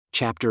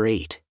chapter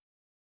 8.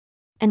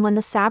 And when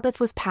the Sabbath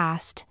was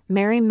past,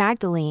 Mary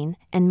Magdalene,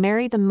 and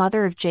Mary the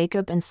mother of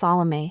Jacob and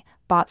Salome,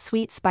 bought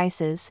sweet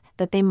spices,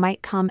 that they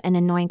might come and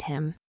anoint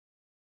him.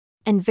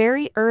 And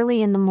very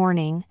early in the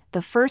morning,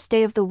 the first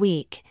day of the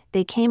week,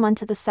 they came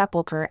unto the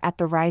sepulchre at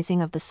the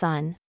rising of the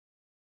sun.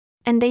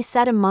 And they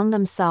said among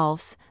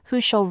themselves,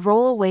 Who shall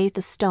roll away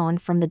the stone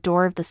from the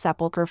door of the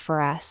sepulchre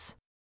for us?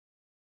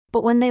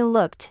 But when they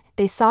looked,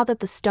 they saw that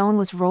the stone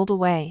was rolled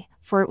away,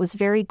 for it was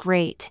very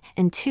great,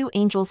 and two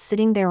angels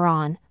sitting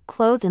thereon,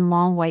 clothed in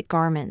long white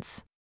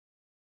garments.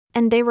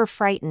 And they were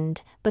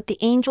frightened, but the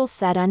angels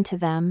said unto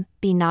them,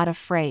 Be not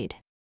afraid.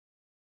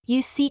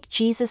 You seek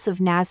Jesus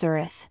of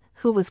Nazareth,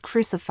 who was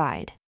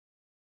crucified.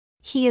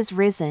 He is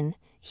risen,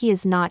 he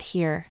is not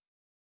here.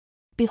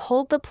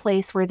 Behold the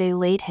place where they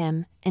laid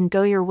him, and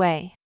go your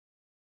way.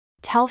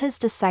 Tell his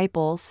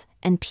disciples,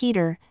 and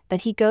Peter,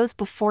 that he goes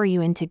before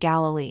you into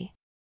Galilee.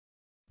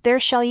 There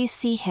shall you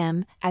see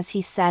him, as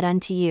he said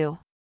unto you.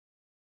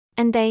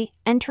 And they,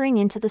 entering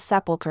into the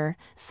sepulchre,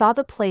 saw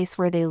the place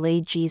where they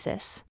laid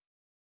Jesus.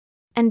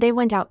 And they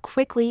went out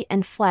quickly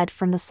and fled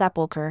from the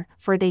sepulchre,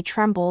 for they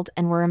trembled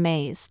and were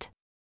amazed.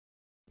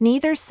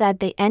 Neither said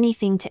they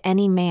anything to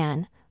any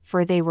man,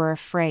 for they were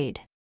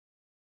afraid.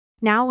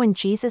 Now when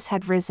Jesus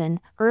had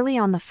risen, early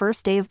on the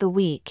first day of the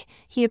week,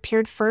 he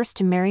appeared first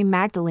to Mary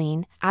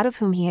Magdalene, out of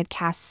whom he had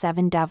cast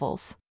 7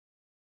 devils.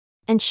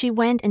 And she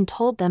went and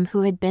told them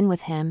who had been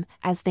with him,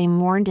 as they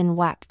mourned and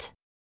wept.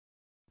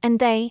 And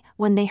they,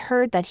 when they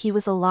heard that he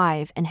was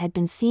alive and had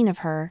been seen of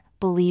her,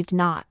 believed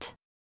not.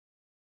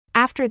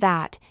 After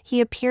that,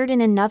 he appeared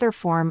in another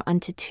form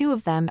unto 2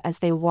 of them as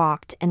they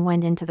walked and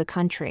went into the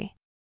country.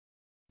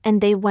 And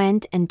they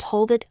went and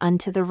told it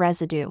unto the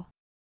residue.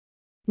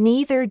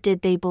 Neither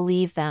did they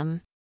believe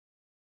them.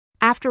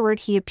 Afterward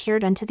he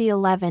appeared unto the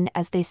 11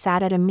 as they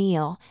sat at a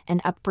meal,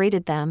 and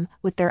upbraided them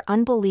with their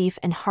unbelief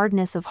and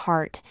hardness of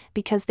heart,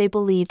 because they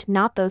believed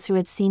not those who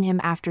had seen him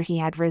after he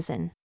had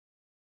risen.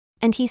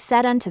 And he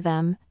said unto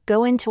them,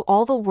 Go into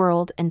all the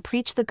world and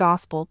preach the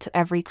gospel to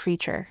every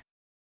creature.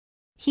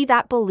 He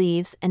that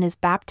believes and is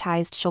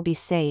baptized shall be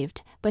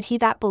saved, but he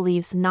that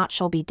believes not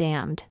shall be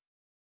damned.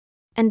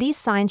 And these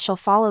signs shall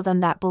follow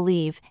them that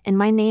believe, in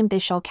my name they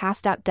shall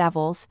cast out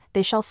devils,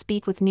 they shall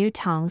speak with new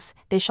tongues,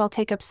 they shall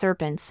take up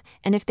serpents,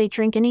 and if they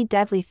drink any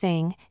deadly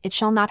thing, it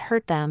shall not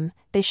hurt them,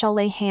 they shall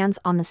lay hands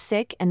on the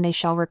sick and they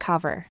shall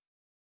recover.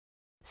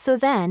 So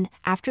then,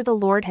 after the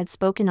Lord had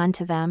spoken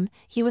unto them,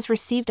 he was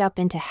received up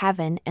into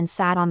heaven and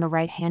sat on the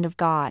right hand of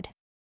God.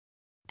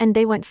 And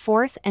they went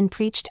forth and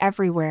preached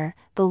everywhere,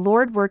 the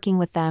Lord working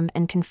with them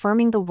and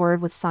confirming the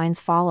word with signs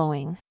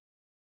following.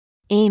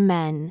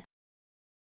 Amen.